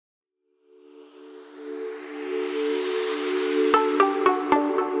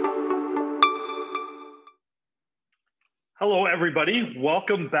Hello, everybody.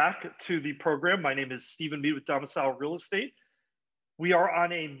 Welcome back to the program. My name is Stephen Mead with Domicile Real Estate. We are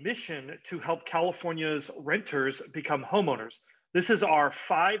on a mission to help California's renters become homeowners. This is our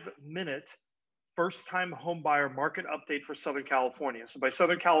 5-minute first-time homebuyer market update for Southern California. So by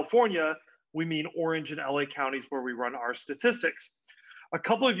Southern California, we mean Orange and LA counties where we run our statistics. A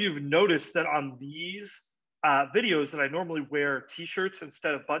couple of you have noticed that on these videos that I normally wear t-shirts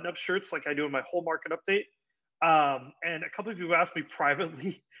instead of button-up shirts like I do in my whole market update. And a couple of you asked me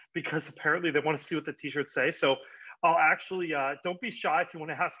privately because apparently they want to see what the t-shirts say. So I'll actually, don't be shy if you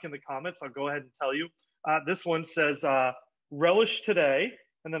want to ask in the comments. I'll go ahead and tell you. This one says, relish today.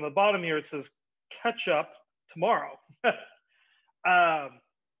 And then at the bottom here, it says, catch up tomorrow.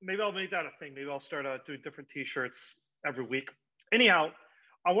 Maybe I'll make that a thing. Maybe I'll start doing different t-shirts every week. Anyhow,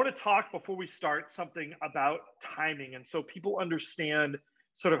 I want to talk before we start something about timing. And so people understand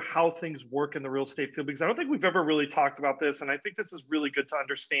sort of how things work in the real estate field, because I don't think we've ever really talked about this. And I think this is really good to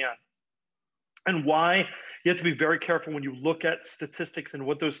understand and why you have to be very careful when you look at statistics and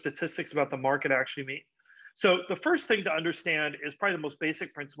what those statistics about the market actually mean. So the first thing to understand is probably the most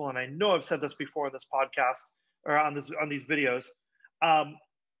basic principle. And I know I've said this before on this podcast or on these videos.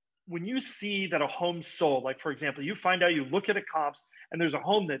 When you see that a home sold, like for example, you find out, you look at a comps and there's a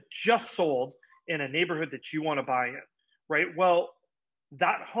home that just sold in a neighborhood that you want to buy in, right? Well,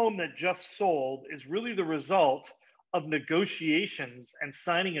 that home that just sold is really the result of negotiations and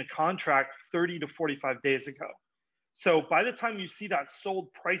signing a contract 30 to 45 days ago. So by the time you see that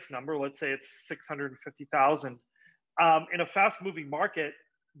sold price number, let's say it's 650,000, in a fast moving market,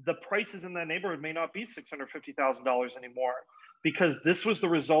 the prices in that neighborhood may not be $650,000 anymore, because this was the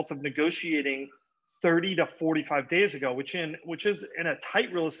result of negotiating 30 to 45 days ago, which is in a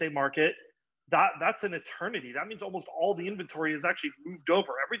tight real estate market, that's an eternity. That means almost all the inventory is actually moved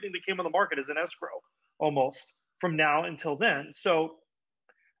over. Everything that came on the market is in escrow almost from now until then. So,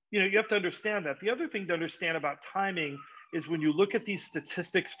 you have to understand that. The other thing to understand about timing is when you look at these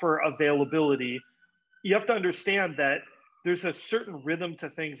statistics for availability, you have to understand that there's a certain rhythm to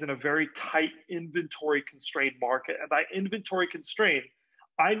things in a very tight inventory constrained market. And by inventory constrained,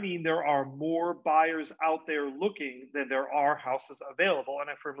 I mean there are more buyers out there looking than there are houses available. And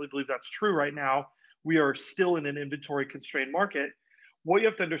I firmly believe that's true right now. We are still in an inventory constrained market. What you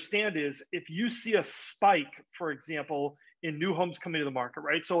have to understand is if you see a spike, for example, in new homes coming to the market,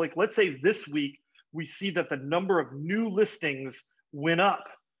 right? So like, let's say this week, we see that the number of new listings went up.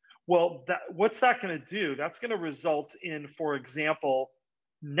 Well, what's that going to do? That's going to result in, for example,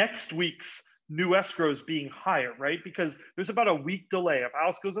 next week's new escrows being higher, right? Because there's about a week delay. If a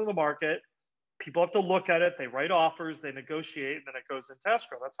house goes on the market, people have to look at it, they write offers, they negotiate, and then it goes into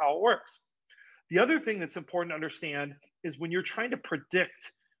escrow. That's how it works. The other thing that's important to understand is when you're trying to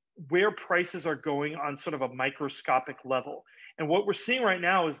predict where prices are going on sort of a microscopic level. And what we're seeing right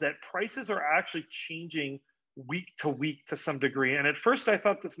now is that prices are actually changing week to some degree. And at first I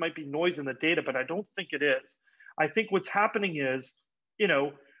thought this might be noise in the data, but I don't think it is. I think what's happening is,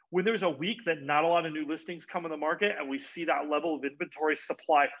 when there's a week that not a lot of new listings come on the market and we see that level of inventory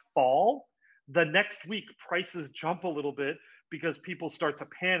supply fall, the next week prices jump a little bit because people start to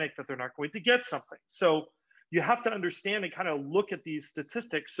panic that they're not going to get something. So you have to understand and kind of look at these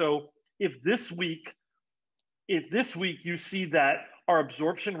statistics. So if this week you see that our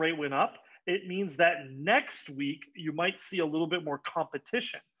absorption rate went up, it means that next week you might see a little bit more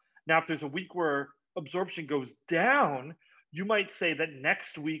competition. Now, if there's a week where absorption goes down, you might say that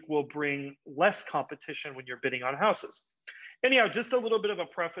next week will bring less competition when you're bidding on houses. Anyhow, just a little bit of a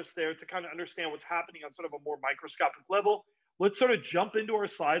preface there to kind of understand what's happening on sort of a more microscopic level. Let's sort of jump into our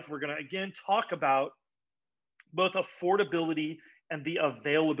slides. We're going to, again, talk about both affordability and the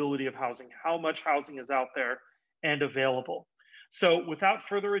availability of housing, how much housing is out there and available. So without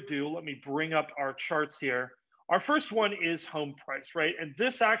further ado, let me bring up our charts here. Our first one is home price, right? And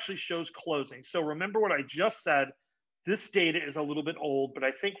this actually shows closing. So remember what I just said. This data is a little bit old, but I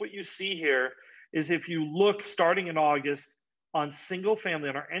think what you see here is if you look starting in August on single family,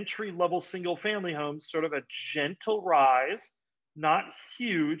 on our entry level single family homes, sort of a gentle rise, not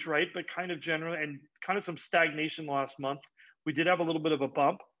huge, right? But kind of general and kind of some stagnation last month. We did have a little bit of a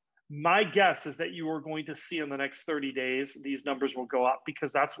bump. My guess is that you are going to see in the next 30 days, these numbers will go up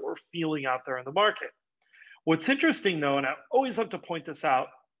because that's what we're feeling out there in the market. What's interesting though, and I always love to point this out,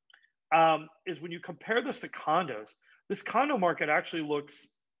 is when you compare this to condos, this condo market actually looks,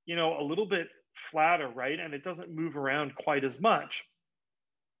 a little bit flatter, right? And it doesn't move around quite as much.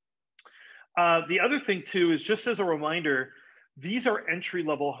 The other thing too is just as a reminder, these are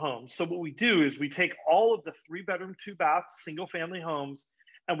entry-level homes. So what we do is we take all of the 3-bedroom, 2-bath, single-family homes,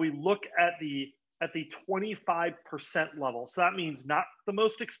 and we look at the at the 25% level. So that means not the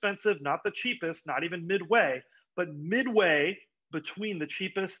most expensive, not the cheapest, not even midway, but midway between the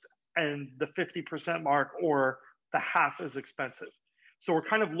cheapest and the 50% mark, or the half as expensive. So we're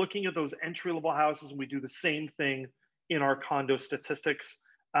kind of looking at those entry level houses, and we do the same thing in our condo statistics.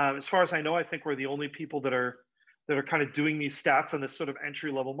 As far as I know, I think we're the only people that are kind of doing these stats on this sort of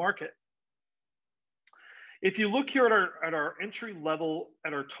entry level market. If you look here at our entry level,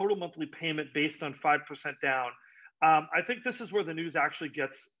 at our total monthly payment based on 5% down, I think this is where the news actually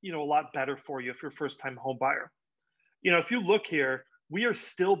gets, a lot better for you if you're a first time home buyer. If you look here, we are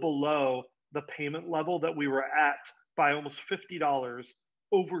still below the payment level that we were at by almost $50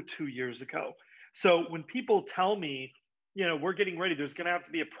 over 2 years ago. So when people tell me, we're getting ready, there's going to have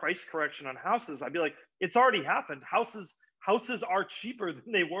to be a price correction on houses, I'd be like, it's already happened. Houses are cheaper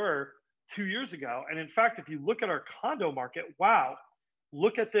than they were 2 years ago. And in fact, if you look at our condo market, wow,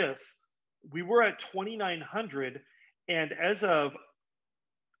 look at this. We were at 2,900, and as of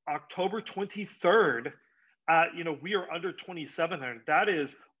October 23rd, we are under 2,700. That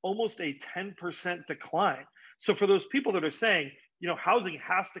is almost a 10% decline. So for those people that are saying, housing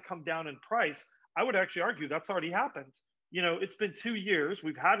has to come down in price, I would actually argue that's already happened. It's been 2 years.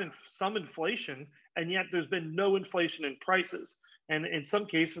 We've had some inflation, and yet there's been no inflation in prices. And in some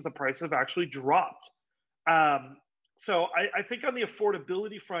cases, the prices have actually dropped. So I think on the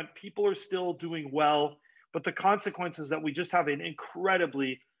affordability front, people are still doing well, but the consequence is that we just have an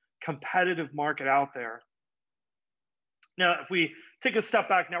incredibly competitive market out there. Now, if we take a step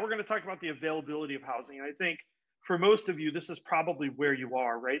back, now we're going to talk about the availability of housing. And I think for most of you, this is probably where you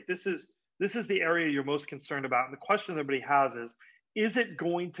are, right? This is the area you're most concerned about. And the question everybody has is it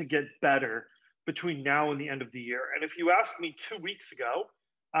going to get better between now and the end of the year? And if you asked me 2 weeks ago,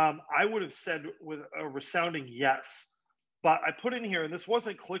 I would have said with a resounding yes. But I put in here, and this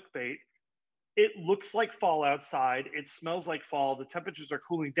wasn't clickbait, it looks like fall outside. It smells like fall. The temperatures are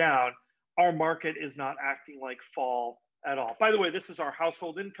cooling down. Our market is not acting like fall at all. By the way, this is our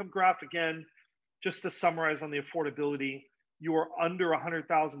household income graph. Again, just to summarize on the affordability, you are under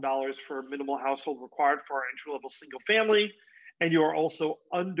 $100,000 for minimal household required for our entry-level single family, and you are also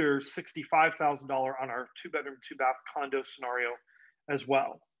under $65,000 on our 2-bedroom, 2-bath condo scenario as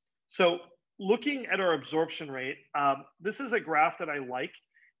well. So looking at our absorption rate, this is a graph that I like.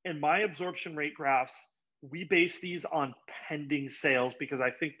 In my absorption rate graphs, we base these on pending sales because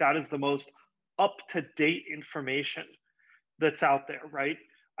I think that is the most up-to-date information that's out there, right?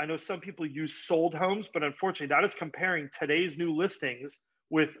 I know some people use sold homes, but unfortunately, that is comparing today's new listings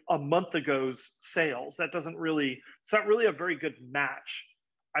with a month ago's sales. It's not really a very good match,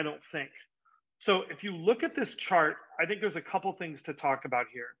 I don't think. So if you look at this chart, I think there's a couple things to talk about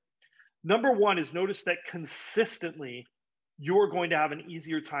here. Number one is notice that consistently, you're going to have an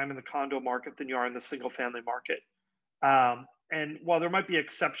easier time in the condo market than you are in the single family market. And while there might be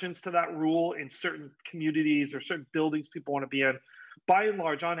exceptions to that rule in certain communities or certain buildings people want to be in, by and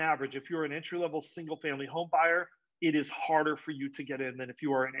large, on average, if you're an entry-level single-family home buyer, it is harder for you to get in than if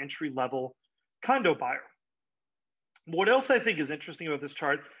you are an entry-level condo buyer. What else I think is interesting about this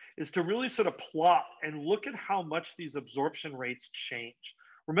chart is to really sort of plot and look at how much these absorption rates change.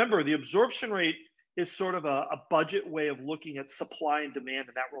 Remember, the absorption rate is sort of a budget way of looking at supply and demand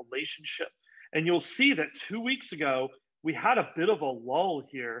and that relationship. And you'll see that 2 weeks ago, we had a bit of a lull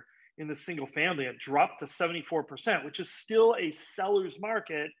here in the single family. It dropped to 74%, which is still a seller's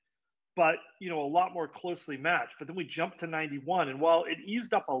market, but a lot more closely matched. But then we jumped to 91. And while it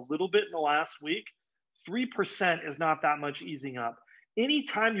eased up a little bit in the last week, 3% is not that much easing up.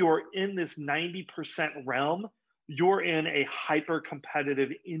 Anytime you're in this 90% realm, you're in a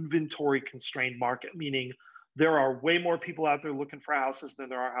hyper-competitive inventory-constrained market, meaning there are way more people out there looking for houses than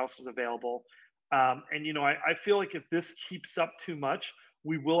there are houses available. I feel like if this keeps up too much,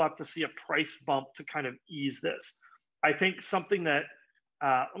 we will have to see a price bump to kind of ease this. I think something that,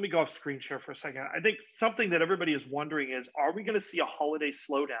 let me go off screen share for a second. I think something that everybody is wondering is, are we going to see a holiday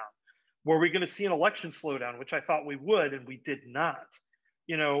slowdown? Were we going to see an election slowdown, which I thought we would, and we did not.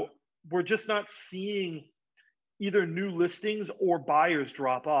 We're just not seeing either new listings or buyers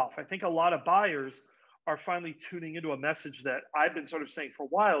drop off. I think a lot of buyers are finally tuning into a message that I've been sort of saying for a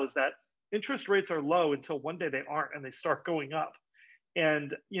while, is that interest rates are low until one day they aren't and they start going up.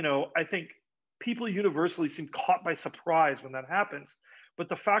 And, I think people universally seem caught by surprise when that happens. But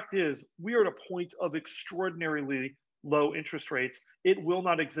the fact is, we are at a point of extraordinarily low interest rates. It will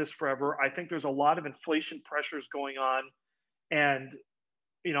not exist forever. I think there's a lot of inflation pressures going on. And,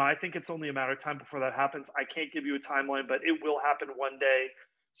 I think it's only a matter of time before that happens. I can't give you a timeline, but it will happen one day.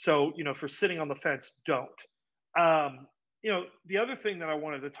 So, if you're sitting on the fence, don't. The other thing that I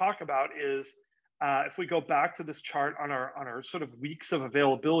wanted to talk about is If we go back to this chart on our sort of weeks of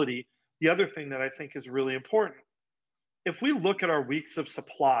availability, the other thing that I think is really important, if we look at our weeks of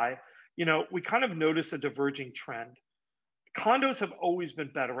supply, we kind of notice a diverging trend. Condos have always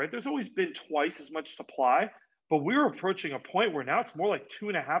been better, right? There's always been twice as much supply, but we're approaching a point where now it's more like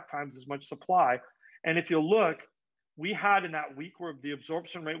 2.5 times as much supply. And if you look, we had in that week where the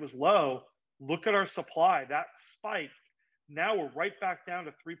absorption rate was low, look at our supply, that spiked. Now we're right back down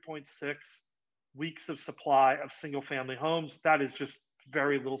to 3.6 weeks of supply of single family homes. That is just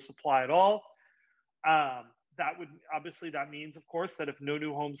very little supply at all. That means, of course, that if no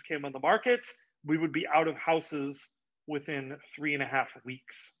new homes came on the market, we would be out of houses within 3.5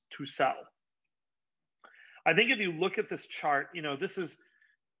 weeks to sell. I think if you look at this chart,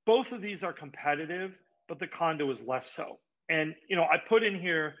 both of these are competitive, but the condo is less so. And, I put in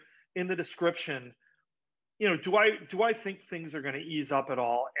here in the description, do I think things are going to ease up at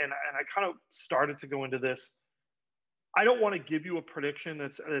all? And I kind of started to go into this. I don't want to give you a prediction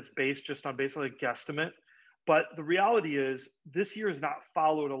that's based just on basically a guesstimate, but the reality is this year has not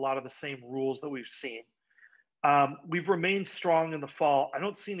followed a lot of the same rules that we've seen. We've remained strong in the fall. I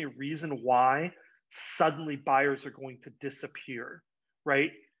don't see any reason why suddenly buyers are going to disappear,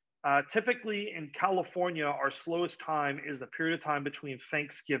 right? Typically in California, our slowest time is the period of time between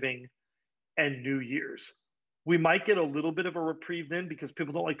Thanksgiving and New Year's. We might get a little bit of a reprieve then because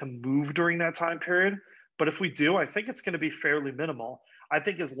people don't like to move during that time period. But if we do, I think it's going to be fairly minimal. I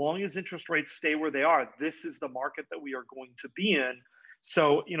think as long as interest rates stay where they are, this is the market that we are going to be in.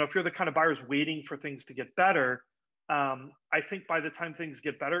 So, if you're the kind of buyers waiting for things to get better, I think by the time things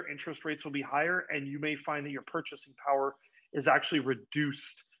get better, interest rates will be higher, and you may find that your purchasing power is actually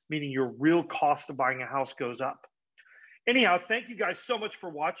reduced, meaning your real cost of buying a house goes up. Anyhow, thank you guys so much for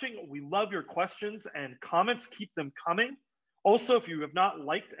watching. We love your questions and comments. Keep them coming. Also, if you have not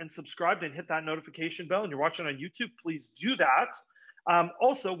liked and subscribed and hit that notification bell and you're watching on YouTube, please do that.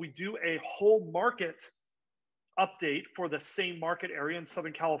 Also, we do a whole market update for the same market area in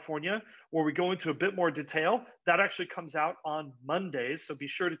Southern California, where we go into a bit more detail. That actually comes out on Mondays, so be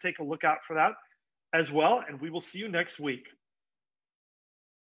sure to take a look out for that as well, and we will see you next week.